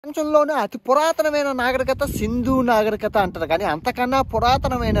ప్రపంచంలోనే అతి పురాతనమైన నాగరికత సింధు నాగరికత అంటారు, కానీ అంతకన్నా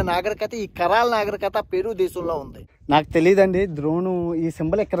పురాతనమైన నాగరికత ఈ కరాల్ నాగరికత పెరు దేశంలో ఉంది. నాకు తెలియదండి, ద్రోణు ఈ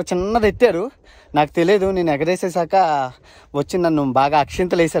సింబల్ ఇక్కడ చిన్నది ఎత్తారు, నాకు తెలియదు. నేను ఎగరేసేసాక వచ్చి నన్ను బాగా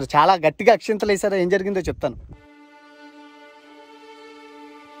అక్షింతలు వేశారు, చాలా గట్టిగా అక్షింతలు వేశారు. ఏం జరిగిందో చెప్తాను.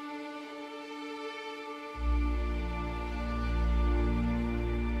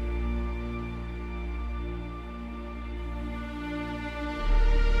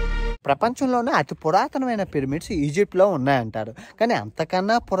 ప్రపంచంలోనే అతి పురాతనమైన పిరమిడ్స్ ఈజిప్ట్లో ఉన్నాయంటారు, కానీ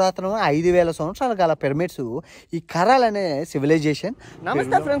అంతకన్నా పురాతనం 5000 సంవత్సరాల గల పిరమిడ్స్ ఈ కరాల్ అనే సివిలైజేషన్.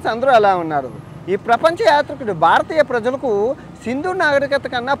 నమస్తే ఫ్రెండ్స్, అందరూ ఎలా ఉన్నారు? ఈ ప్రపంచ యాత్రికుడు భారతీయ ప్రజలకు సింధు నాగరికత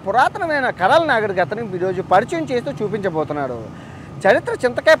కన్నా పురాతనమైన కరాల్ నాగరికతని ఈరోజు పరిచయం చేస్తూ చూపించబోతున్నాడు. చరిత్ర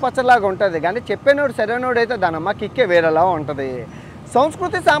చింతకాయ పచ్చలాగా ఉంటుంది, కానీ చెప్పేనోడు సరైనోడు అయితే దాని అమ్మ కిక్కే వేరేలా ఉంటుంది.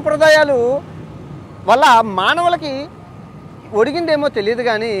 సంస్కృతి సాంప్రదాయాలు వల్ల మానవులకి ఒడిగిందేమో తెలియదు,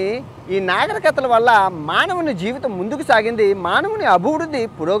 కానీ ఈ నాగరికతల వల్ల మానవుని జీవితం ముందుకు సాగింది, మానవుని అభివృద్ధి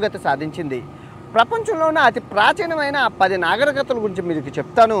పురోగతి సాధించింది. ప్రపంచంలోనే అతి ప్రాచీనమైన 10 నాగరికతల గురించి మీకు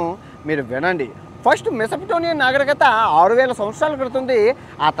చెప్తాను, మీరు వినండి. ఫస్ట్ మెసపటోనియన్ నాగరికత 6000 సంవత్సరాల క్రితంది.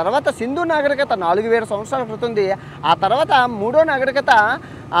 ఆ తర్వాత సింధు నాగరికత 4000 సంవత్సరాల క్రితంది. ఆ తర్వాత మూడో నాగరికత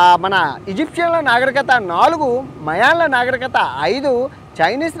మన ఈజిప్షియన్ల నాగరికత 4, మయాన్ల నాగరికత 5,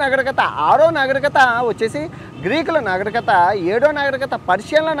 చైనీస్ నాగరికత 6వ నాగరికత వచ్చేసి గ్రీకుల నాగరికత 7వ నాగరికత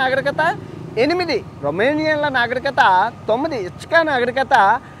పర్షియన్ల నాగరికత 8, రొమేనియన్ల నాగరికత 9, ఇచ్కా నాగరికత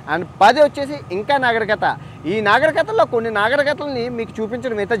అండ్ 10 వచ్చేసి ఇంకా నాగరికత. ఈ నాగరికతల్లో కొన్ని నాగరికతల్ని మీకు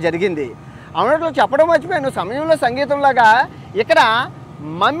చూపించడం అయితే జరిగింది. అన్నట్లు చెప్పడం మర్చిపోయాను, సమయంలో సంగీతంలాగా ఇక్కడ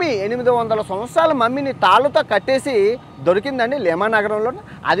మమ్మీ 800 సంవత్సరాల మమ్మీని తాళ్ళతో కట్టేసి దొరికిందండి లేమా నగరంలో.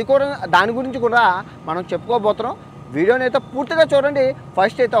 అది కూడా దాని గురించి కూడా మనం చెప్పుకోబోతున్నాం. వీడియోని అయితే పూర్తిగా చూడండి.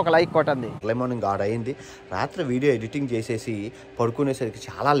 ఫస్ట్ అయితే ఒక లైక్ కొట్టండి. మార్నింగ్ ఆర్డర్ అయింది, రాత్రి వీడియో ఎడిటింగ్ చేసేసి పడుకునేసరికి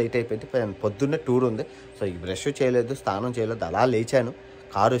చాలా లేట్ అయిపోయింది. పొద్దున్నే టూర్ ఉంది, సో ఈ బ్రష్ చేయలేదు, స్నానం చేయలేదు, అలా లేచాను.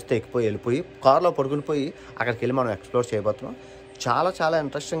 కారు వస్తే ఎక్కిపోయి వెళ్ళిపోయి కారులో పడుకుని పోయి అక్కడికి వెళ్ళి మనం ఎక్స్ప్లోర్ చేయబోతున్నాం. చాలా చాలా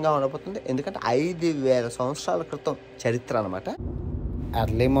ఇంట్రెస్టింగ్గా ఉండబోతుంది, ఎందుకంటే 5000 సంవత్సరాల క్రితం చరిత్ర అనమాట.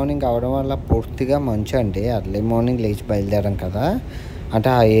 ఎర్లీ మార్నింగ్ అవడం వల్ల పూర్తిగా మంచు అండి. ఎర్లీ మార్నింగ్ లేచి బయలుదేరాం కదా, అంటే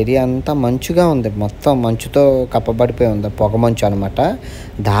ఆ ఏరియా అంతా మంచుగా ఉంది, మొత్తం మంచుతో కప్పబడిపోయి ఉంది, పొగ మంచు అనమాట.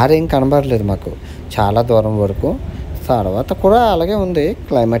 దారి ఏం కనబడలేదు మాకు చాలా దూరం వరకు. తర్వాత కూడా అలాగే ఉంది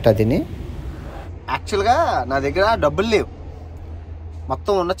క్లైమేట్. అదిని యాక్చువల్గా నా దగ్గర డబ్బులు లేవు,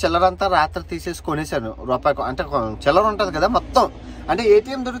 మొత్తం ఉన్న చిల్లరంతా రాత్రి తీసేసి కొనేసాను. రూపాయి అంటే చిల్లర ఉంటుంది కదా మొత్తం, అంటే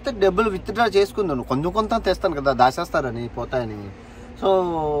ఏటీఎం దొరికితే డబ్బులు విత్డ్రా చేసుకుందాను, కొంత తెస్తాను కదా, దాచేస్తారని పోతాయని. సో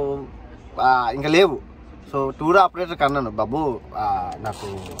ఇంకా లేవు. సో టూర్ ఆపరేటర్కి అన్నాను, బాబు నాకు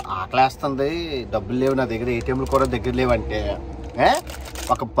ఆకలేస్తుంది, డబ్బులు లేవు నా దగ్గర, ఏటీఎంలు కూడా దగ్గర లేవంటే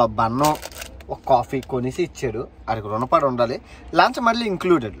ఒక బన్నం ఒక కాఫీ కొనేసి ఇచ్చాడు. అది రుణపడి ఉండాలి. లంచ్ మళ్ళీ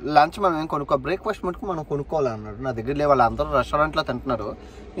ఇంక్లూడెడ్. లంచ్ మనం ఏం కొనుక్కో, బ్రేక్ఫాస్ట్ మటుకు మనం కొనుక్కోవాలన్నాడు. నా దగ్గర లేవు, వాళ్ళందరూ రెస్టారెంట్లో తింటున్నారు,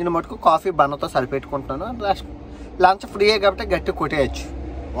 నేను మటుకు కాఫీ బన్నతో సరిపెట్టుకుంటున్నాను. లంచ్ ఫ్రీయే కాబట్టి గట్టి కొట్టేయచ్చు,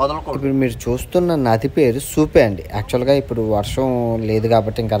 వదలకూడదు. ఇప్పుడు మీరు చూస్తున్న నది పేరు సూపే అండి. యాక్చువల్గా ఇప్పుడు వర్షం లేదు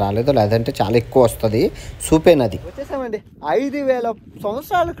కాబట్టి ఇంకా రాలేదు, లేదంటే చాలా ఎక్కువ వస్తుంది. సూపే నది వచ్చేసామండి. 5000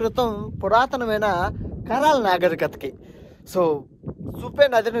 సంవత్సరాల క్రితం పురాతనమైన కరాల్ నాగరికతకి. సో సూపే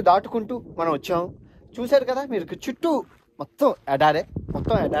నదిని దాటుకుంటూ మనం వచ్చాము. చూశారు కదా మీరు, చుట్టూ మొత్తం ఎడారే,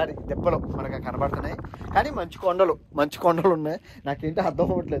 మొత్తం ఎడారి దెబ్బలు మనకు కనబడుతున్నాయి, కానీ మంచు కొండలు ఉన్నాయి. నాకేంటో అర్థం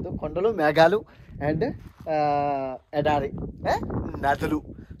అవ్వట్లేదు. కొండలు, మేఘాలు అండ్ ఎడారి, నదులు.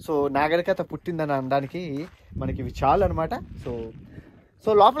 సో నాగరికత పుట్టిందని అనడానికి మనకి ఇవి చాలు అనమాట. సో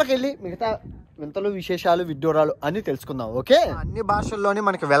లోపలికి వెళ్ళి మిగతా వింతలు, విశేషాలు, విడ్డూరాలు అన్నీ తెలుసుకుందాం. ఓకే, అన్ని భాషల్లోనే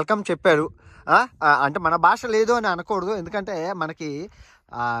మనకి వెల్కమ్ చెప్పారు. అంటే మన భాష లేదు అని అనకూడదు, ఎందుకంటే మనకి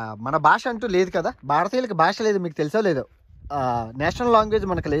మన భాష అంటూ లేదు కదా, భారతీయులకి భాష లేదు, మీకు తెలుసో లేదో. నేషనల్ లాంగ్వేజ్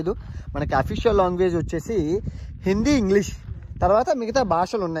మనకు లేదు. మనకి అఫీషియల్ లాంగ్వేజ్ వచ్చేసి హిందీ, ఇంగ్లీష్, తర్వాత మిగతా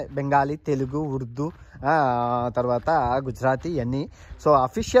భాషలు ఉన్నాయి, బెంగాలీ, తెలుగు, ఉర్దూ, తర్వాత గుజరాతీ ఇవన్నీ. So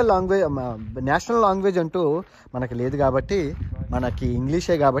official language, national language అంటూ మనకి లేదు కాబట్టి మనకి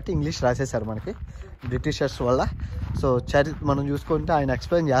ఇంగ్లీషే, కాబట్టి ఇంగ్లీష్ రాసేసారు మనకి బ్రిటిషర్స్ వల్ల. సో మనం చూసుకుంటే ఆయన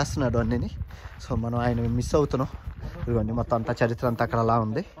ఎక్స్ప్లెయిన్ చేస్తున్నాడు అన్నీ. సో మనం ఆయన మిస్ అవుతున్నాం. ఇదిగోండి మొత్తం అంతా చరిత్ర అంతా అక్కడ అలా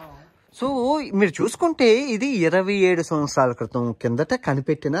ఉంది. సో మీరు చూసుకుంటే ఇది 27 సంవత్సరాల క్రితం కిందట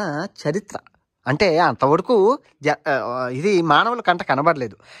కనిపెట్టిన చరిత్ర. అంటే అంతవరకు ఇది మానవుల కంట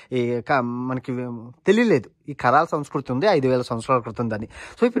కనబడలేదు, మనకి తెలియలేదు ఈ కరాల్ సంస్కృతి ఉంది 5000 సంవత్సరాల క్రితం దాన్ని.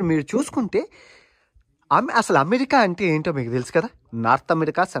 సో ఇప్పుడు మీరు చూసుకుంటే అసలు అమెరికా అంటే ఏంటో మీకు తెలుసు కదా. North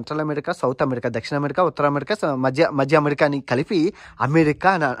America, central America, south America, దక్షిణ అమెరికా, ఉత్తర అమెరికా, మధ్య అమెరికాని కలిపి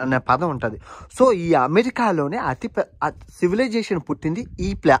అమెరికా అనే పదం ఉంటుంది. సో ఈ అమెరికాలోనే సివిలైజేషన్ పుట్టింది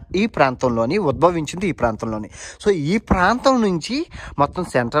ఈ ప్రాంతంలోని, ఉద్భవించింది ఈ ప్రాంతంలోని. సో ఈ ప్రాంతం నుంచి మొత్తం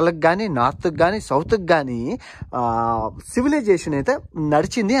సెంట్రల్కి కానీ, నార్త్కి కానీ, సౌత్కి కానీ సివిలైజేషన్ అయితే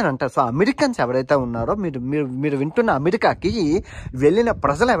నడిచింది అని అంటారు. సో అమెరికన్స్ ఎవరైతే ఉన్నారో, మీరు వింటున్న అమెరికాకి వెళ్ళిన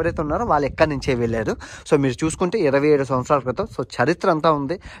ప్రజలు ఎవరైతే ఉన్నారో వాళ్ళు ఎక్కడి నుంచే వెళ్ళారు. సో మీరు చూసుకుంటే 27 సంవత్సరాల క్రితం. సో చరిత్ర అంతా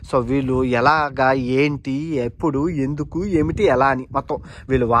ఉంది. సో వీళ్ళు ఎలాగా, ఏంటి, ఎప్పుడు, ఎందుకు, ఏమిటి, ఎలా అని మొత్తం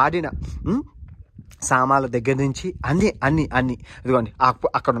వీళ్ళు వాడిన సామాన్ల దగ్గర నుంచి అన్ని ఇదిగోండి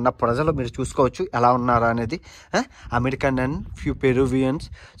అక్కడ ఉన్న ప్రజలు మీరు చూసుకోవచ్చు ఎలా ఉన్నారా అనేది. American and few పెరూవియన్స్.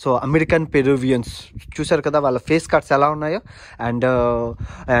 So American పెరూవియన్స్ చూసారు కదా వాళ్ళ ఫేస్ కట్స్ ఎలా ఉన్నాయో.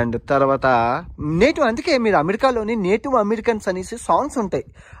 అండ్ తర్వాత నేటివ్, అందుకే మీరు అమెరికాలోని నేటివ్ అమెరికన్స్ అనేసి సాంగ్స్ ఉంటాయి,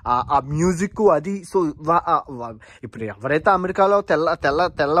 ఆ మ్యూజిక్ అది. సో ఇప్పుడు ఎవరైతే అమెరికాలో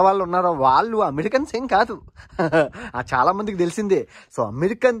తెల్ల వాళ్ళు ఉన్నారో వాళ్ళు అమెరికన్స్ ఏం కాదు. చాలా మందికి తెలిసిందే. సో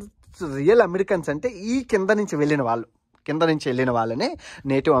రియల్ అమెరికన్స్ అంటే ఈ కింద నుంచి వెళ్ళిన వాళ్ళనే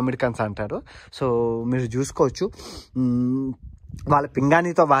నేటివ్ అమెరికన్స్ అంటారు. సో మీరు చూసుకోవచ్చు వాళ్ళ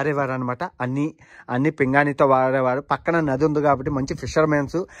పింగాణితో వాడేవారు అనమాట. అన్ని పింగాణితో వాడేవారు. పక్కన నది ఉంది కాబట్టి మంచి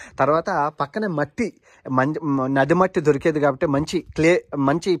ఫిషర్మెన్స్. తర్వాత పక్కన నది మట్టి దొరికేది కాబట్టి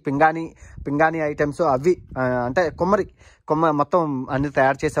మంచి పింగాణి ఐటమ్స్ అవి అంటే కొమ్మ మొత్తం అన్ని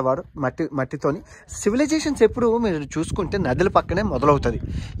తయారు చేసేవారు మట్టితోని. సివిలైజేషన్స్ ఎప్పుడు మీరు చూసుకుంటే నదుల పక్కనే మొదలవుతుంది.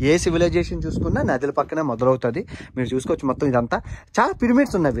 ఏ సివిలైజేషన్ చూసుకున్నా నదుల పక్కనే మొదలవుతుంది. మీరు చూసుకోవచ్చు మొత్తం ఇదంతా చాలా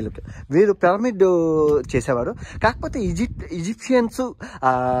పిరమిడ్స్ ఉన్నాయి వీళ్ళు పిరమిడ్ చేసేవారు. కాకపోతే ఈజిప్షియన్స్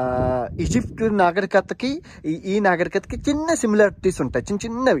ఈజిప్ట్ నాగరికతకి ఈ నాగరికతకి చిన్న సిమిలారిటీస్ ఉంటాయి,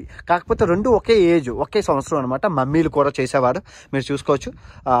 చిన్నవి. కాకపోతే రెండు ఒకే ఏజ్, ఒకే సంవత్సరం అనమాట. మమ్మీలు కూడా చేసేవారు. మీరు చూసుకోవచ్చు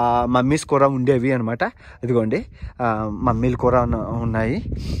మమ్మీస్ కూడా ఉండేవి అనమాట. ఇదిగోండి మమ్మీలు కూడా ఉన్నాయి.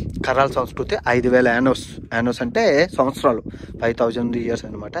 కరాల్ సంస్కృతి 5000 యానోస్ అంటే సంవత్సరాలు, 5000 ఇయర్స్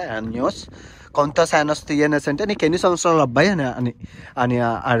అనమాట. యాన్యోస్ కొంత యానోస్ థియనస్ అంటే నీకు ఎన్ని సంవత్సరాలు అబ్బాయి అని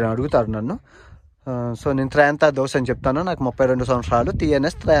అడుగుతారు నన్ను. సో నేను త్రయంతా దోశ అని చెప్తాను. నాకు 32 సంవత్సరాలు.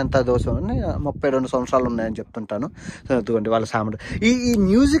 టీఎన్ఎస్ త్రయంతా దోశ అని 32 సంవత్సరాలు ఉన్నాయని చెప్తుంటాను. సో ఇదిగోండి వాళ్ళ సాముడు. ఈ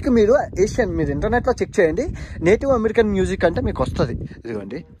మ్యూజిక్ మీరు ఇంటర్నెట్లో చెక్ చేయండి. నేటివ్ అమెరికన్ మ్యూజిక్ అంటే మీకు వస్తుంది.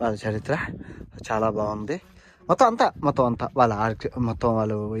 ఇదిగోండి వాళ్ళ చరిత్ర చాలా బాగుంది. మొత్తం అంతా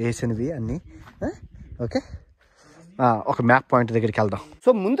వాళ్ళు వేసినవి అన్నీ. ఓకే, ఒక మ్యాప్ పాయింట్ దగ్గరికి వెళ్దాం. సో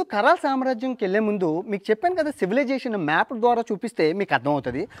ముందు కరాల్ సామ్రాజ్యంకి వెళ్ళే ముందు మీకు చెప్పాను కదా, సివిలైజేషన్ మ్యాప్ ద్వారా చూపిస్తే మీకు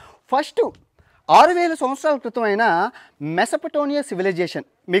అర్థమవుతుంది. ఫస్ట్ 6000 సంవత్సరాల క్రితం అయిన మెసపటోనియా సివిలైజేషన్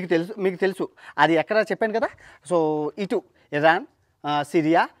మీకు తెలుసు అది ఎక్కడ చెప్పాను కదా. సో ఇటు ఇరాన్,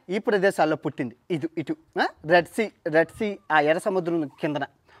 సిరియా ఈ ప్రదేశాల్లో పుట్టింది. ఇటు రెడ్ సీ ఆ ఎర్ర సముద్రం కిందన.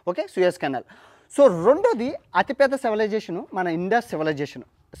 Okay, Suez canal. సో రెండోది అతిపెద్ద సివిలైజేషను మన ఇండస్ సివిలైజేషన్,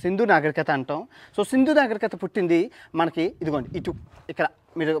 సింధు నాగరికత అంటాం. సో సింధు నాగరికత పుట్టింది మనకి ఇదిగోండి ఇక్కడ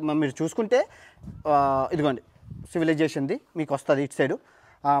మీరు చూసుకుంటే ఇదిగోండి సివిలైజేషన్ది మీకు వస్తుంది ఇటు సైడు.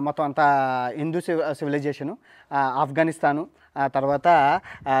 మొత్తం అంతా హిందూ సివిలైజేషను, ఆఫ్ఘనిస్తాను, తర్వాత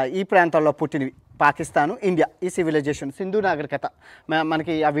ఈ ప్రాంతాల్లో పుట్టినవి పాకిస్తాను, ఇండియా ఈ సివిలైజేషన్ సింధు నాగరికత.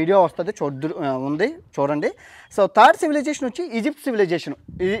 మనకి ఆ వీడియో వస్తుంది, ఉంది చూడండి. సో థర్డ్ సివిలైజేషన్ వచ్చి ఈజిప్ట్ సివిలైజేషన్.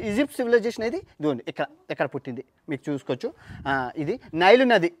 ఈజిప్ట్ సివిలైజేషన్ అనేది ఇదిగోండి ఇక్కడ పుట్టింది మీకు చూసుకోవచ్చు. ఇది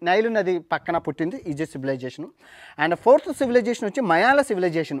నైలు నది పక్కన పుట్టింది Egypt civilisation. And fourth civilisation వచ్చి మయాల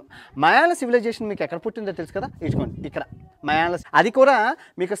సివిలైజేషన్ మీకు ఎక్కడ పుట్టిందో తెలుసు కదా, ఇదిగోండి ఇక్కడ మయాల. అది కూడా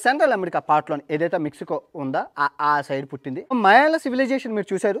మీకు సెంట్రల్ అమెరికా పార్ట్లోని ఏదైతే మెక్సికో ఉందో ఆ సైడ్ పుట్టింది. మయాల సివిలైజేషన్ మీరు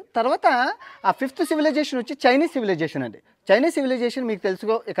చూశారు. తర్వాత ఆ ఫిఫ్త్ సివిలైజేషన్ వచ్చి చైనీస్ సివిలైజేషన్ అండి. చైనీస్ సివిలైజేషన్ మీకు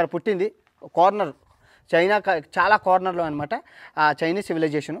తెలుసుకో ఇక్కడ పుట్టింది కార్నర్, చైనా చాలా కార్నర్లో అనమాట Chinese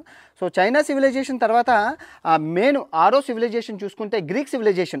civilisation. So China civilisation తర్వాత మెయిన్ 6వ సివిలైజేషన్ చూసుకుంటే గ్రీక్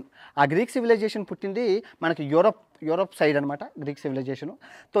సివిలైజేషన్. ఆ గ్రీక్ సివిలైజేషన్ పుట్టింది మనకి యూరోప్ సైడ్ అనమాట Greek civilisation.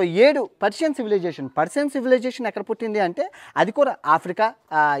 So 7 Persian civilisation ఎక్కడ పుట్టింది అంటే అది కూడా ఆఫ్రికా,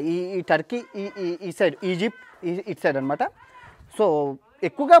 ఈ టర్కీ, ఈ సైడ్ ఈజిప్ట్ ఇటు సైడ్ అనమాట. సో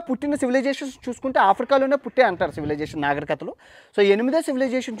ఎక్కువగా పుట్టిన సివిలైజేషన్స్ చూసుకుంటే ఆఫ్రికాలోనే పుట్టే అంటారు సివిలైజేషన్ నాగరికతలు. సో 8వ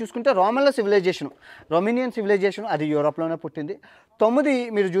సివిలైజేషన్ చూసుకుంటే రొమేనియన్ సివిలైజేషన్, అది యూరోప్లోనే పుట్టింది. 9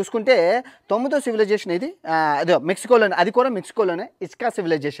 మీరు చూసుకుంటే 9వ సివిలైజేషన్ ఇది అదే మెక్సికోలోనే, అది కూడా మెక్సికోలోనే Iska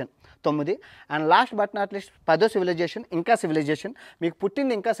civilisation 9. And last but not least 10వ సివిలైజేషన్ ఇంకా సివిలైజేషన్. మీకు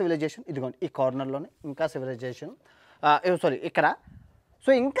పుట్టింది ఇంకా సివిలైజేషన్ ఇదిగోండి ఈ కార్నర్లోనే ఇంకా సివిలైజేషన్, ఇక్కడ.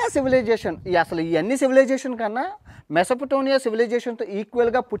 సో ఇంకా సివిలైజేషన్ అసలు ఈ అన్ని సివిలైజేషన్ కన్నా మెసపటోనియా సివిలైజేషన్తో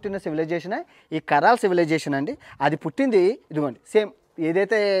ఈక్వల్గా పుట్టిన సివిలైజేషనే ఈ కరాల్ సివిలైజేషన్ అండి. అది పుట్టింది ఇదిగోండి సేమ్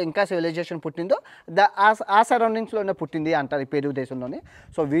ఏదైతే ఇంకా సివిలైజేషన్ పుట్టిందో ఆ సరౌండింగ్స్లోనే పుట్టింది అంటారు ఈ పెరు దేశంలోనే.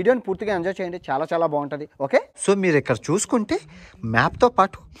 సో వీడియోని పూర్తిగా ఎంజాయ్ చేయండి, చాలా చాలా బాగుంటుంది. ఓకే, సో మీరు ఇక్కడ చూసుకుంటే మ్యాప్తో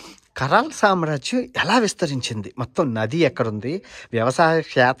పాటు కరాల్ సామ్రాజ్యం ఎలా విస్తరించింది, మొత్తం నది ఎక్కడుంది, వ్యవసాయ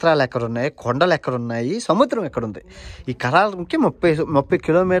క్షేత్రాలు ఎక్కడున్నాయి, కొండలు ఎక్కడున్నాయి, సముద్రం ఎక్కడుంది. ఈ కరాల్కి 30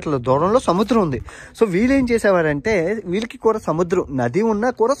 కిలోమీటర్ల దూరంలో సముద్రం ఉంది. సో వీళ్ళు ఏం చేసేవారంటే వీళ్ళకి కూడా సముద్రం, నది ఉన్నా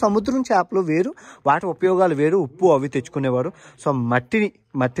కూడా సముద్రం చేపలు వేరు, వాటి ఉపయోగాలు వేరు, ఉప్పు అవి తెచ్చుకునేవారు. సో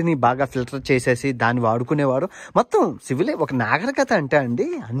మట్టిని బాగా ఫిల్టర్ చేసేసి దాన్ని వాడుకునేవారు. మొత్తం ఒక నాగరికత అంటే అండి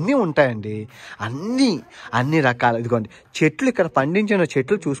అన్నీ ఉంటాయండి, అన్ని రకాలు. ఇదిగోండి చెట్లు, ఇక్కడ పండించిన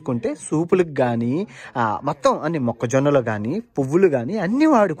చెట్లు చూసుకుంటే సూపులకు కానీ మొత్తం అన్ని మొక్కజొన్నలు కానీ పువ్వులు కానీ అన్నీ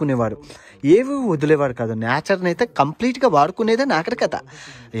వాడుకునేవారు, ఏవి వదిలేవారు కాదు. నేచర్ని అయితే కంప్లీట్గా వాడుకునేదే నాగరికత.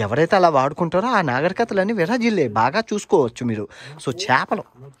 ఎవరైతే అలా వాడుకుంటారో ఆ నాగరికతలన్నీ విరాజిల్లే, బాగా చూసుకోవచ్చు మీరు. సో చేపలు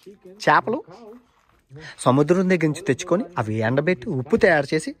సముద్రం దగ్గర నుంచి తెచ్చుకొని అవి ఎండబెట్టి ఉప్పు తయారు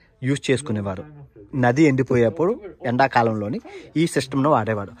చేసి యూజ్ చేసుకునేవారు. నది ఎండిపోయేప్పుడు ఎండాకాలంలోని ఈ సిస్టమ్ను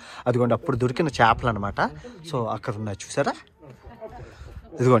వాడేవాడు. అదిగోండి అప్పుడు దొరికిన చేపలు అనమాట. సో అక్కడ ఉన్నాయి చూసారా,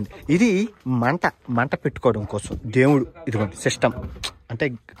 ఇదిగోండి ఇది మంట పెట్టుకోవడం కోసం దేవుడు, ఇదిగోండి సిస్టమ్ అంటే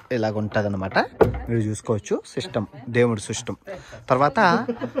ఇలాగ ఉంటుంది అనమాట, మీరు చూసుకోవచ్చు. దేవుడు సిస్టమ్. తర్వాత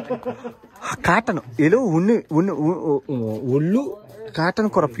కాటన్, ఏదో ఒళ్ళు కాటన్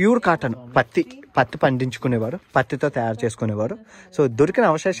కూర, ప్యూర్ కాటన్, పత్తి పండించుకునేవారు, పత్తితో తయారు చేసుకునేవారు. సో దొరికిన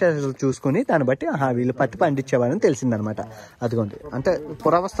అవశేషాలు చూసుకుని దాన్ని బట్టి వీళ్ళు పత్తి పండించేవారని తెలిసిందనమాట. అదిగోండి అంటే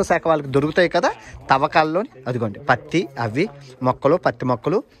పురావస్తు శాఖ వాళ్ళకి దొరుకుతాయి కదా తవ్వకాల్లోని, అదిగోండి పత్తి, అవి మొక్కలు, పత్తి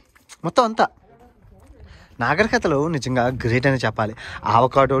మొక్కలు, మొత్తం అంతా నాగరికతలు నిజంగా గ్రేట్ అని చెప్పాలి.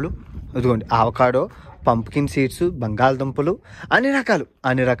 ఇదిగోండి ఆవకాడో, పంప్కిన్ సీడ్స్, బంగాళదుంపలు,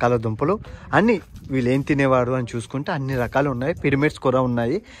 అన్ని రకాల దుంపలు, అన్నీ వీళ్ళు ఏం తినేవారు అని చూసుకుంటే అన్ని రకాలు ఉన్నాయి. పిరమిడ్స్ కూడా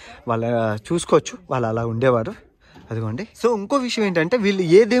ఉన్నాయి, చూసుకోవచ్చు వాళ్ళు అలా ఉండేవారు. అదిగోండి. సో ఇంకో విషయం ఏంటంటే వీళ్ళు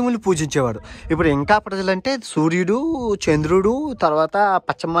ఏ దేవుళ్ళు పూజించేవారు. ఇప్పుడు ఇంకా ప్రజలంటే సూర్యుడు, చంద్రుడు, తర్వాత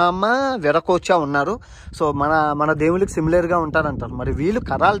పచ్చమామ, విరకోచ ఉన్నారు. సో మన దేవుళ్ళకి సిమిలర్గా ఉంటారంటారు. మరి వీళ్ళు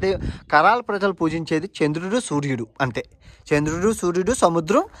కరాల్ ప్రజలు పూజించేది చంద్రుడు, సూర్యుడు, అంతే. చంద్రుడు, సూర్యుడు,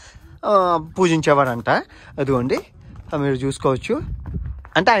 సముద్రం పూజించేవాడంట. అదిగోండి మీరు చూసుకోవచ్చు.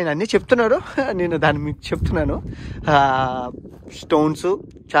 అంటే ఆయన అన్నీ చెప్తున్నాడు, నేను దాన్ని మీకు చెప్తున్నాను. స్టోన్స్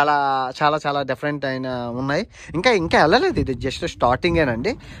చాలా చాలా చాలా డిఫరెంట్ అయిన ఉన్నాయి. ఇంకా వెళ్ళలేదు, ఇది జస్ట్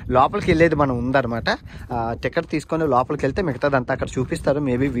స్టార్టింగేనండి. లోపలికి వెళ్ళేది మనం ఉందన్నమాట. టికెట్ తీసుకొని లోపలికి వెళ్తే మిగతాదంతా అక్కడ చూపిస్తారు.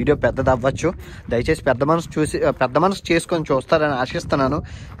 మేబీ వీడియో పెద్దది అవ్వచ్చు. దయచేసి పెద్ద మనసు చేసుకొని చూస్తారని ఆశిస్తున్నాను.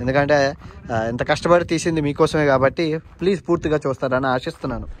 ఎందుకంటే ఎంత కష్టపడి తీసింది మీకోసమే కాబట్టి ప్లీజ్ పూర్తిగా చూస్తారని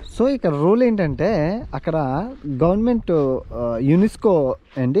ఆశిస్తున్నాను. సో ఇక్కడ రూల్ ఏంటంటే అక్కడ గవర్నమెంట్ యునెస్కో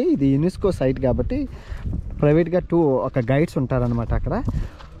అండి, ఇది యునెస్కో సైట్ కాబట్టి ప్రైవేట్గా ఒక గైడ్స్ ఉంటారనమాట అక్కడ.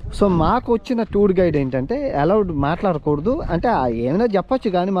 సో మాకు వచ్చిన టూర్ గైడ్ ఏంటంటే అలౌడ్ మాట్లాడకూడదు అంటే ఏమైనా చెప్పచ్చు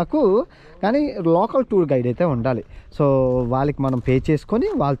కానీ లోకల్ టూర్ గైడ్ అయితే ఉండాలి. సో వాళ్ళకి మనం పే చేసుకొని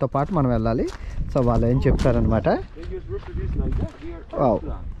వాళ్ళతో పాటు మనం వెళ్ళాలి. సో వాళ్ళు ఏం చెప్తారనమాట.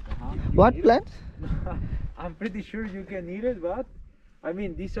 What plants? I'm pretty sure you can eat it, but I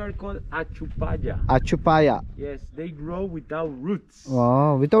mean, these are called achupaya. Achupaya. Yes, they grow without roots.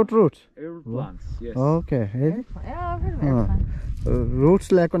 Oh, without roots? Air plants, yes. Okay. Yeah, roots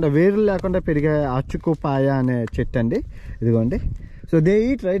లేకుండా, వేర్లు లేకుండా పెరిగే అచ్చుకుపాయ అనే చెట్టు అండి. ఇదిగోండి. So they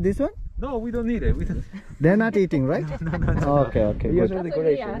eat right this one? No, we don't eat it. They are not eating, right? No. Okay. Just for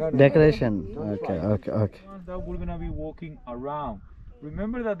decoration. Decoration. Okay. That we're gonna be walking around.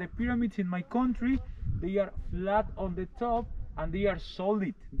 Remember that the pyramids in my country, they are flat on the top and they are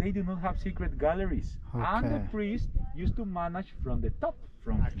solid. They do not have secret galleries. Okay. And the priest used to manage from the top.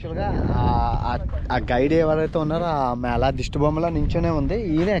 యాక్చువల్గా ఆ guide ఎవరైతే ఉన్నారో ఆమె అలా దిష్టి బొమ్మలో నించోనే ఉంది.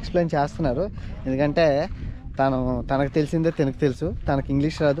 ఈయన ఎక్స్ప్లెయిన్ చేస్తున్నారు. ఎందుకంటే తనకు తెలిసిందే తనకు తెలుసు, తనకు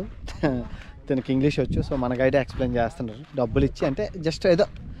ఇంగ్లీష్ రాదు, తనకి ఇంగ్లీష్ వచ్చు. సో మన గైడే ఎక్స్ప్లెయిన్ చేస్తున్నారు. డబ్బులు ఇచ్చి, అంటే జస్ట్ ఏదో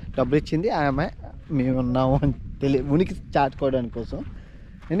డబ్బులు ఇచ్చింది ఆమె, మేము ఉన్నాము అని ఉనికి చాటుకోవడానికి కోసం.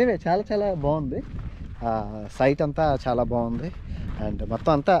 ఎనీవే చాలా చాలా బాగుంది, సైట్ అంతా చాలా బాగుంది. అండ్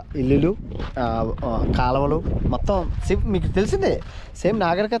మొత్తం అంతా ఇల్లులు, కాలువలు, మొత్తం మీకు తెలిసిందే. సేమ్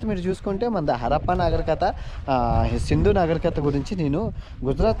నాగరికత మీరు చూసుకుంటే మన హరప్పా నాగరికత, సింధు నాగరికత గురించి నేను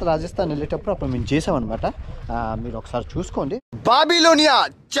గుజరాత్, రాజస్థాన్ వెళ్ళేటప్పుడు అప్పుడు మేము చేసామన్నమాట. మీరు ఒకసారి చూసుకోండి. బాబిలోనియా,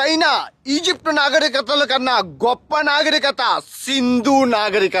 చైనా, ఈజిప్ట్ నాగరికతల కన్నా గొప్ప నాగరికత సింధు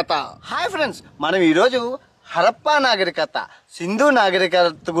నాగరికత. హాయ్ ఫ్రెండ్స్, మనం ఈరోజు హరప్పా నాగరికత, సింధు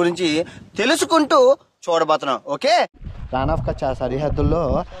నాగరికత గురించి తెలుసుకుంటూ చూడబోతున్నాం. ఓకే, రాన్ ఆఫ్ కచ్ సరిహద్దుల్లో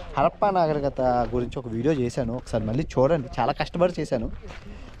హరప్పా నాగరికత గురించి ఒక వీడియో చేశాను, ఒకసారి మళ్ళీ చూడండి. చాలా కష్టపడి చేశాను.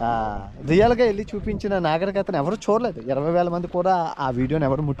 రియల్గా వెళ్ళి చూపించిన నాగరికతను ఎవరు చూడలేదు. 20,000 మంది కూడా ఆ వీడియోని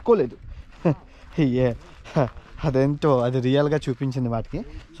ఎవరు ముట్టుకోలేదు. అదేంటో అది రియల్గా చూపించింది వాటికి.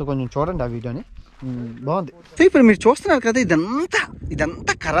 సో కొంచెం చూడండి ఆ వీడియోని, బాగుంది. సో ఇప్పుడు మీరు చూస్తున్నారు కదా,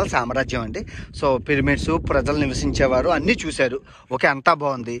 ఇదంతా కరాల్ సామ్రాజ్యం అండి. సో పిరమిడ్స్, ప్రజలు నివసించేవారు, అన్నీ చూశారు. ఓకే, అంతా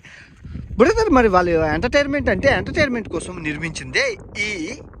బాగుంది. బ్రదర్ మరి వాళ్ళు ఎంటర్టైన్మెంట్ కోసం నిర్మించిందే ఈ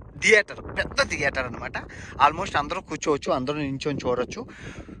థియేటర్, పెద్ద థియేటర్ అనమాట. ఆల్మోస్ట్ అందరూ కూర్చోవచ్చు, అందరూ నించొని చూడవచ్చు.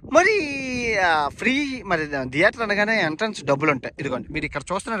 మరి ఫ్రీ, మరి థియేటర్ అనగానే ఎంట్రన్స్ డబ్బులు ఉంటాయి. ఇదిగోండి మీరు ఇక్కడ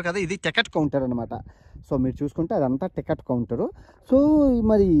చూస్తున్నారు కదా, ఇది టికెట్ కౌంటర్ అనమాట. సో మీరు చూసుకుంటే అదంతా టికెట్ కౌంటరు. సో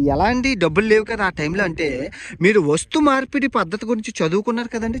మరి ఎలాంటి డబ్బులు లేవు కదా ఆ టైంలో. అంటే మీరు వస్తు మార్పిడి పద్ధతి గురించి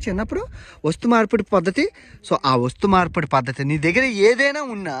చదువుకున్నారు కదండి చిన్నప్పుడు, వస్తు మార్పిడి పద్ధతి. సో ఆ వస్తు మార్పిడి పద్ధతి నీ దగ్గర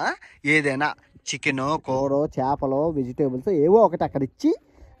ఏదైనా చికెనో, కూర, చేపలో, వెజిటేబుల్స్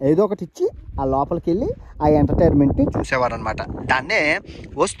ఏదో ఒకటి ఇచ్చి ఆ లోపలికి వెళ్ళి ఆ ఎంటర్టైన్మెంట్ని చూసేవారు అనమాట. దాన్నే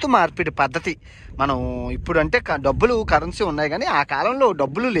వస్తు మార్పిడి పద్ధతి. మనం ఇప్పుడు అంటే డబ్బులు, కరెన్సీ ఉన్నాయి, కానీ ఆ కాలంలో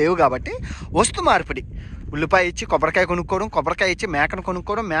డబ్బులు లేవు కాబట్టి వస్తు మార్పిడి. ఉల్లిపాయ ఇచ్చి కొబ్బరికాయ కొనుక్కోవడం, కొబ్బరికాయ ఇచ్చి మేకను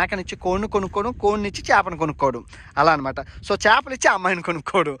కొనుక్కోవడం, మేకనిచ్చి కోడిని కొనుక్కోవడం, కోడినిచ్చి చేపను కొనుక్కోవడం, అలా అనమాట. సో చేపలు ఇచ్చి అమ్మాయిని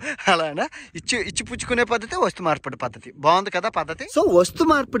కొనుక్కోవడం, అలానా ఇచ్చి పుచ్చుకునే పద్ధతి వస్తు మార్పిడి పద్ధతి. బాగుంది కదా పద్ధతి. సో వస్తు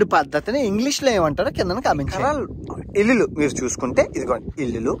మార్పిడి పద్ధతిని ఇంగ్లీష్లో ఏమంటారో కింద కామెంట్ చేయాలి. ఇల్లులు మీరు చూసుకుంటే ఇదిగోండి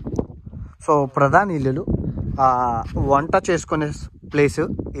ఇల్లులు. సో ప్రధాన ఇల్లులు, వంట చేసుకునే ప్లేసు,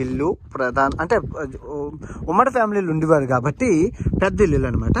 ఇల్లు ప్రధాన, అంటే ఉమ్మడి ఫ్యామిలీలు ఉండేవారు కాబట్టి పెద్ద ఇల్లులు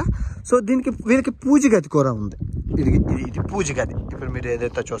అనమాట. సో వీళ్ళకి పూజ గది కూడా ఉంది. ఇది పూజ గది. ఇప్పుడు మీరు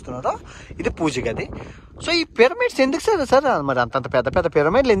ఏదైతే చూస్తున్నారో ఇది పూజ గది. సో ఈ పిరమిడ్స్ ఎందుకు సార్ మరి అంతంత పెద్ద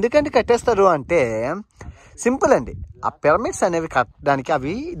పిరమిడ్లు ఎందుకంటే కట్టేస్తారు అంటే సింపుల్ అండి. ఆ పిరమిడ్స్ అనేవి కట్టడానికి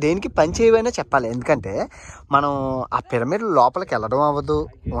అవి దేనికి పని చేయవైనా చెప్పాలి. ఎందుకంటే మనం ఆ పిరమిడ్ లోపలికి వెళ్ళడం అవ్వదు,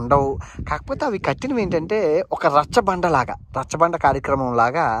 ఉండవు. కాకపోతే అవి కట్టినవి ఏంటంటే ఒక రచ్చబండ కార్యక్రమం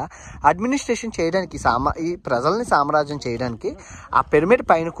లాగా అడ్మినిస్ట్రేషన్ చేయడానికి, ఈ ప్రజల్ని సామ్రాజ్యం చేయడానికి ఆ పిరమిడ్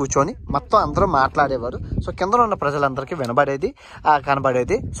పైన కూర్చొని మొత్తం అందరూ మాట్లాడేవారు. సో కింద ఉన్న ప్రజలందరికీ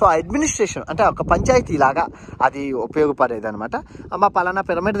కనబడేది. సో అడ్మినిస్ట్రేషన్ అంటే ఒక పంచాయతీ లాగా అది ఉపయోగపడేది అనమాట. మా పలానా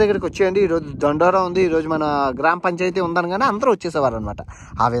పిరమిడ్ దగ్గరికి వచ్చేయండి, ఈరోజు దండోరా ఉంది, ఈరోజు మన గ్రామ పంచాయతీ ఉందనగానే అందరూ వచ్చేసేవారు అనమాట.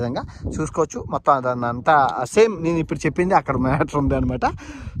 ఆ విధంగా చూసుకోవచ్చు. మొత్తం అదంతా సేమ్ నేను ఇప్పుడు చెప్పింది అక్కడ మ్యాటర్ ఉంది అనమాట.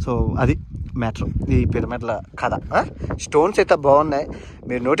 సో అది మ్యాటర్, ఈ పిరమిడ్ల కథ. స్టోన్స్ అయితే బాగున్నాయి,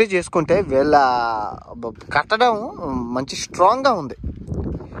 మీరు నోటీస్ చేసుకుంటే వీళ్ళ కట్టడం మంచి స్ట్రాంగ్గా ఉంది.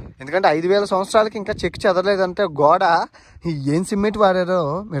 ఎందుకంటే 5000 సంవత్సరాలకి ఇంకా చెక్కు చెదరలేదంటే గోడ ఏం సిమెంట్ వాడారో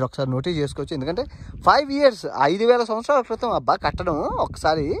మీరు ఒకసారి నోటీస్ చేసుకోవచ్చు. ఎందుకంటే 5 years 5000 సంవత్సరాల క్రితం కట్టడం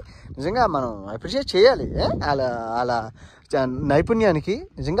ఒకసారి నిజంగా మనం అప్రిషియేట్ చేయాలి. అలా నైపుణ్యానికి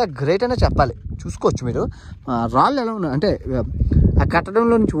నిజంగా గ్రేట్ అనే చెప్పాలి. చూసుకోవచ్చు మీరు రాళ్ళు ఎలా ఉన్నాయి అంటే ఆ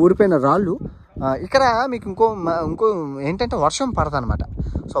కట్టడంలో నుంచి ఊడిపోయిన రాళ్ళు. ఇక్కడ మీకు ఇంకో ఏంటంటే వర్షం పడదనమాట.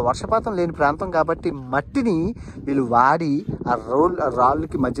 సో వర్షపాతం లేని ప్రాంతం కాబట్టి మట్టిని వీళ్ళు వాడి ఆ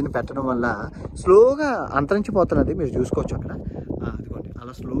రాళ్ళకి మధ్యన పెట్టడం వల్ల స్లోగా అంతరించిపోతున్నది మీరు చూసుకోవచ్చు అక్కడ. అదిగోండి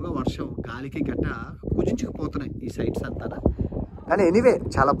అలా స్లోగా వర్షం గాలికి గట్ట కుజించుకుపోతున్నాయి ఈ సైట్స్ అంతా. కానీ ఎనీవే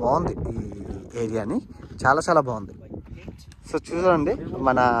చాలా బాగుంది ఈ ఏరియాని, చాలా బాగుంది. సో చూడండి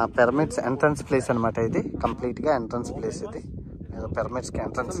మన పిరమిడ్స్ ఎంట్రన్స్ ప్లేస్ అనమాట. ఇది కంప్లీట్గా ఎంట్రన్స్ ప్లేస్. ఇది పిరమిడ్స్కి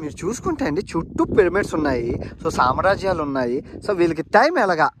ఎంట్రన్స్ మీరు చూసుకుంటే అండి చుట్టూ పిరమిడ్స్ ఉన్నాయి. సో సామ్రాజ్యాలు ఉన్నాయి. సో వీళ్ళకి టైం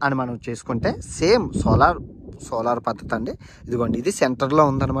ఎలాగా అని మనం చేసుకుంటే సేమ్ సోలార్ పద్ధతి అండి. ఇదిగోండి ఇది సెంటర్లో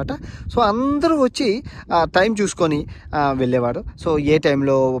ఉందన్నమాట. సో అందరూ వచ్చి టైం చూసుకొని వెళ్ళేవారు. సో ఏ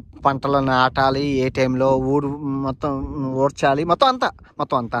టైంలో పంటలు నాటాలి, ఏ టైంలో మొత్తం ఊడ్చాలి, మొత్తం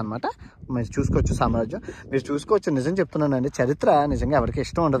అంతా అనమాట. మీరు చూసుకోవచ్చు సామ్రాజ్యం. మీరు చూసుకోవచ్చు, నిజం చెప్తున్నానండి, చరిత్ర నిజంగా ఎవరికి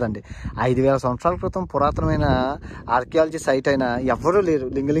ఇష్టం ఉండదండి. 5000 సంవత్సరాల క్రితం పురాతనమైన ఆర్కియాలజీ సైట్ అయినా ఎవ్వరూ లేరు.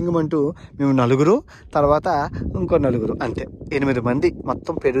 లింగలింగం అంటూ మేము నలుగురు, తర్వాత ఇంకో నలుగురు, అంతే 8 మంది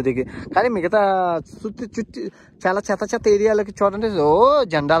మొత్తం పెరుగు దిగి. కానీ మిగతా చుట్టి చాలా చెత్త ఏరియాలకి చూడండి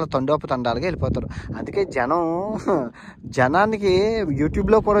జెండాల తండాలుగా వెళ్ళిపోతారు. అందుకే జనానికి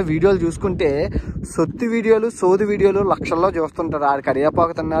యూట్యూబ్లో కూడా వీడియోలు చూసుకుంటే సోది వీడియోలు లక్షల్లో చూస్తుంటారు. ఆడికి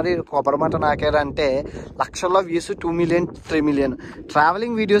కరియాపాకు తిన్నారు, కొబ్బరి మంట నాకారు అంటే లక్షల్లో వ్యూస్, 2 million 3 million.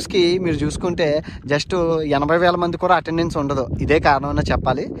 ట్రావెలింగ్ వీడియోస్కి మీరు చూసుకుంటే జస్ట్ 80,000 మంది కూడా అటెండెన్స్ ఉండదు. ఇదే కారణం అని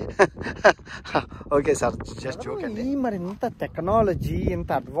చెప్పాలి. Okay sir, just okay. మరి ఇంత టెక్నాలజీ,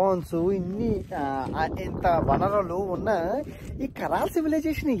 ఇంత అడ్వాన్స్, ఇంత వనరులు ఉన్న ఈ కరాల్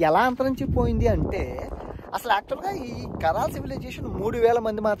సివిలైజేషన్ ఎలా అంతరించిపోయింది అంటే అసలు యాక్చువల్గా ఈ కరాల్ సివిలైజేషన్ 3000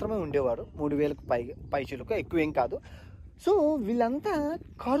 మంది మాత్రమే ఉండేవారు. 3000కు పైచిలకు ఎక్కువ ఏం కాదు. సో వీళ్ళంతా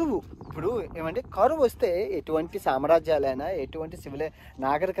కరువు. ఇప్పుడు ఏమంటే కరువు వస్తే ఎటువంటి సామ్రాజ్యాలైనా, ఎటువంటి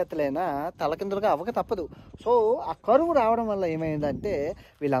నాగరికతలైనా తలకిందులుగా అవ్వక తప్పదు. సో ఆ కరువు రావడం వల్ల ఏమైందంటే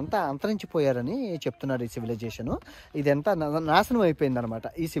వీళ్ళంతా అంతరించిపోయారని చెప్తున్నారు. ఈ సివిలైజేషను ఇదంతా నాశనం అయిపోయింది అనమాట.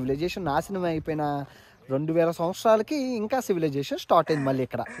 ఈ సివిలైజేషన్ నాశనం అయిపోయిన 2000 సంవత్సరాలకి ఇంకా సివిలైజేషన్ స్టార్ట్ అయింది మళ్ళీ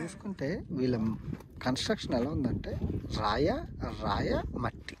ఇక్కడ. చూసుకుంటే వీళ్ళ కన్స్ట్రక్షన్ ఎలా ఉందంటే రాయ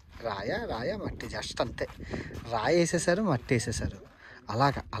మట్టి జస్ట్ అంతే. రాయి వేసేసారు, మట్టి వేసేసారు,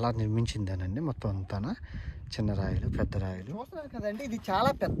 అలా నిర్మించిందేనండి మొత్తం అంతా. చిన్న రాయలు, పెద్ద రాయలు చూస్తున్నారు కదండి. ఇది చాలా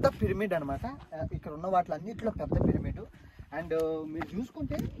పెద్ద పిరమిడ్ అనమాట. ఇక్కడ ఉన్న వాటిలన్నింటిలో పెద్ద పిరమిడ్. అండ్ మీరు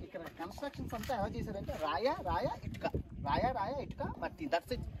చూసుకుంటే ఇక్కడ కన్స్ట్రక్షన్స్ అంతా ఎలా చేశారంటే రాయ ఇటుక మట్టి.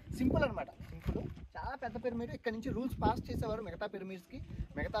 దట్స్ ఇట్, సింపుల్ అనమాట. సింపుల్, చాలా పెద్ద పిరమిడ్. ఇక్కడ నుంచి రూల్స్ పాస్ చేసేవారు మిగతా పిరమిడ్స్కి,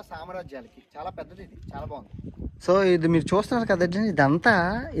 మిగతా సామ్రాజ్యాలకి. చాలా పెద్దది, ఇది చాలా బాగుంది. సో ఇది మీరు చూస్తున్నారు కదండి,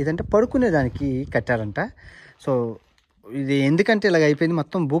 ఇదంటే పడుకునేదానికి కట్టారంట. సో ఇది ఎందుకంటే ఇలాగ అయిపోయింది,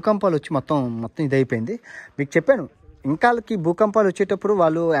 మొత్తం భూకంపాలు వచ్చి మొత్తం ఇది అయిపోయింది. మీకు చెప్పాను, ఇంకాలకి భూకంపాలు వచ్చేటప్పుడు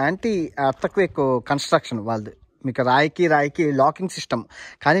వాళ్ళు యాంటీ ఎర్త్క్వేక్ కన్స్ట్రక్షన్ వాళ్ళది. మీకు రాయికి లాకింగ్ సిస్టమ్.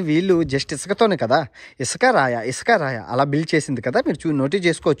 కానీ వీళ్ళు జస్ట్ ఇసుకతోనే కదా, ఇసుక రాయ అలా బిల్డ్ చేసింది కదా. మీరు నోటీస్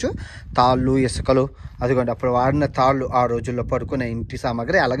చేసుకోవచ్చు. తాళ్ళు, ఇసుకలు, అదిగోండి అప్పుడు వాడిన తాళ్ళు, ఆ రోజుల్లో పడుకునే ఇంటి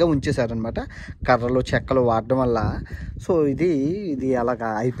సామాగ్రి అలాగే ఉంచేశారనమాట. కర్రలు, చెక్కలు వాడడం వల్ల. సో ఇది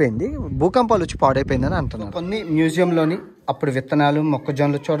అలాగా అయిపోయింది, భూకంపాలు వచ్చి పాడైపోయిందని అంటున్నారు. కొన్ని మ్యూజియంలోని అప్పుడు విత్తనాలు,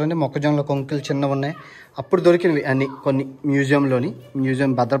 మొక్కజొన్నలు చూడండి, మొక్కజొన్నల కొంకులు చిన్నవి ఉన్నాయి. అప్పుడు దొరికినవి అన్ని, కొన్ని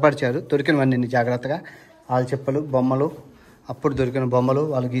మ్యూజియం భద్రపరిచారు. దొరికినవన్నీ జాగ్రత్తగా. వాళ్ళ చెప్పులు, బొమ్మలు, అప్పుడు దొరికిన బొమ్మలు,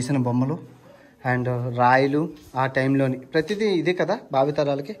 వాళ్ళు గీసిన బొమ్మలు, అండ్ రాయిలు ఆ టైంలోని ప్రతిదీ ఇదే కదా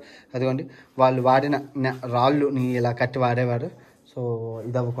భావితరాలకి. అదిగోండి వాళ్ళు వాడిన రాళ్ళుని ఇలా కట్టి వాడేవారు. సో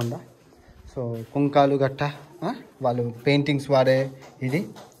ఇది అవ్వకుండా. సో కుంకాలు గట్ట వాళ్ళు పెయింటింగ్స్ వాడే ఇది.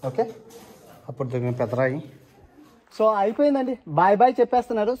 ఓకే, అప్పుడు దొరికిన పెద్ద రాయి. సో అయిపోయిందండి, బాయ్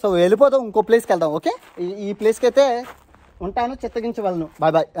చెప్పేస్తున్నారు. సో వెళ్ళిపోతాం, ఇంకో ప్లేస్కి వెళ్దాం. ఓకే, ఈ ప్లేస్కి అయితే ఉంటాను, చిత్తగించవలను.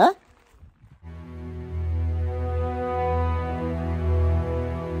 బాయ్.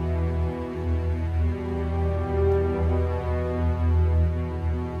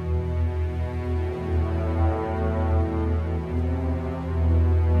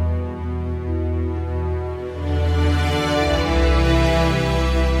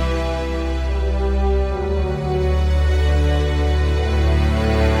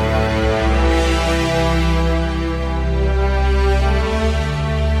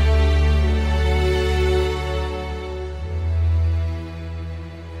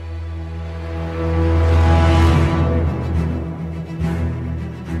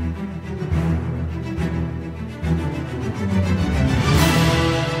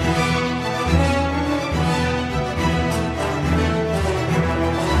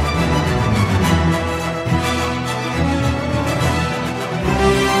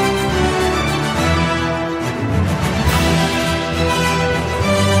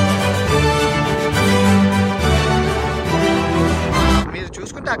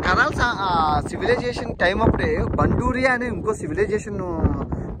 చూసుకుంటే ఆ కరాల్ సివిలైజేషన్ టైం అప్పుడే బండూరియా అనే ఇంకో సివిలైజేషన్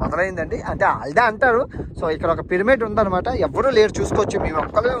మొదలైందండి. అంటే అల్దా అంటారు. సో ఇక్కడ ఒక పిరమిడ్ ఉందన్నమాట, ఎవరూ లేరు, చూసుకోవచ్చు. మేము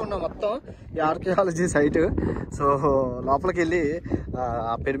ఒక్కలే ఉన్నాం మొత్తం ఈ ఆర్కియాలజీ సైట్. సో లోపలికి వెళ్ళి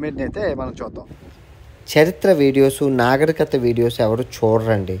ఆ పిరమిడ్ని అయితే మనం చూద్దాం. చరిత్ర వీడియోస్, నాగరికత వీడియోస్ ఎవరు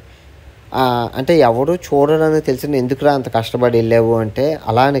చూడరండి. అంటే ఎవరు చూడరని తెలిసిన ఎందుకురా అంత కష్టపడి వెళ్ళావు అంటే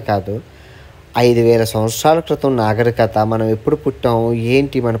అలా అని కాదు. 5000 సంవత్సరాల క్రితం నాగరికత, మనం ఎప్పుడు పుట్టాము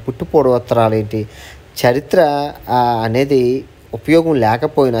ఏంటి, మన పుట్టు పూర్వోత్తరాలు ఏంటి, చరిత్ర అనేది ఉపయోగం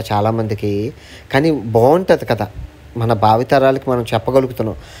లేకపోయినా చాలామందికి, కానీ బాగుంటుంది కదా, మన భావితరాలకి మనం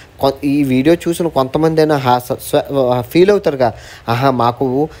చెప్పగలుగుతున్నాం. ఈ వీడియో చూసిన కొంతమంది అయినా ఫీల్ అవుతారుగా, మాకు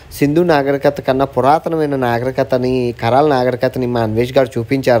సింధు నాగరికత కన్నా పురాతనమైన నాగరికతని, కరాల నాగరికతని మా అన్వేష్ గారు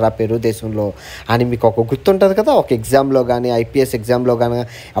చూపించారు ఆ పెరు దేశంలో అని మీకు ఒక గుర్తుంటుంది కదా. ఒక ఎగ్జామ్లో కానీ, ఐపీఎస్ ఎగ్జామ్లో కానీ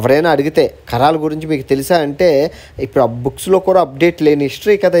ఎవరైనా అడిగితే కరాల గురించి మీకు తెలుసా అంటే, ఇప్పుడు ఆ బుక్స్లో కూడా అప్డేట్ లేని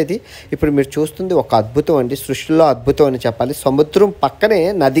హిస్టరీ కదా ఇది. ఇప్పుడు మీరు చూస్తుంది ఒక అద్భుతం అండి, సృష్టిలో అద్భుతం అని చెప్పాలి. సముద్రం పక్కనే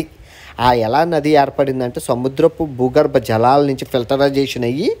నది. ఎలా నది ఏర్పడిందంటే సముద్రపు భూగర్భ జలాల నుంచి ఫిల్టరైజేషన్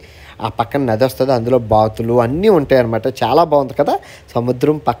అయ్యి ఆ పక్కన నది వస్తుంది, అందులో బాతులు అన్నీ ఉంటాయి అన్నమాట. చాలా బాగుంది కదా.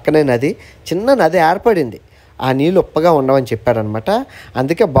 సముద్రం పక్కనే నది, చిన్న నది ఏర్పడింది. ఆ నీళ్ళు ఉప్పగా ఉండవని చెప్పారనమాట.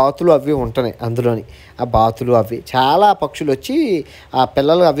 అందుకే బాతులు అవి ఉంటున్నాయి అందులోని. ఆ బాతులు అవి చాలా పక్షులు వచ్చి ఆ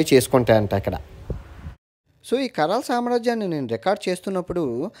పిల్లలు అవి చేసుకుంటాయంట అక్కడ. సో ఈ కరాల్ సామ్రాజ్యాన్ని నేను రికార్డ్ చేస్తున్నప్పుడు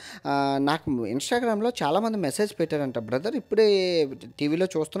నాకు ఇన్స్టాగ్రామ్లో చాలామంది మెసేజ్ పెట్టారంట, బ్రదర్ ఇప్పుడే టీవీలో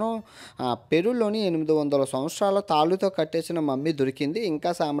చూస్తున్నాం, పెరులోని 800 సంవత్సరాల తాళ్ళుతో కట్టేసిన మమ్మీ దొరికింది,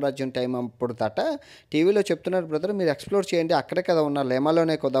 ఇంకా సామ్రాజ్యం టైం అప్పుడు తట టీవీలో చెప్తున్నారు బ్రదర్, మీరు ఎక్స్ప్లోర్ చేయండి, అక్కడే కదా ఉన్నారు,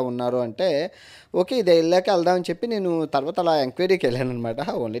 లేమాలోనే కదా ఉన్నారు అంటే, ఓకే ఇది వెళ్ళాక వెళ్దామని చెప్పి నేను తర్వాత అలా ఎంక్వైరీకి వెళ్ళాను అనమాట.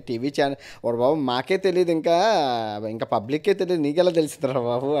 ఓన్లీ టీవీ ఛానల్ ఓ బాబు మాకే తెలియదు, ఇంకా పబ్లిక్కే తెలియదు, నీకెలా తెలిసిందిరా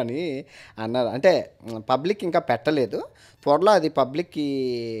బాబు అని అన్నారు. అంటే పబ్లిక్ ఇంకా పెట్టలేదు, త్వరలో అది పబ్లిక్కి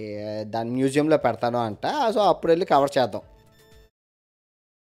దాని మ్యూజియంలో పెడతాను అంట. సో అప్పుడు వెళ్ళి కవర్ చేద్దాం.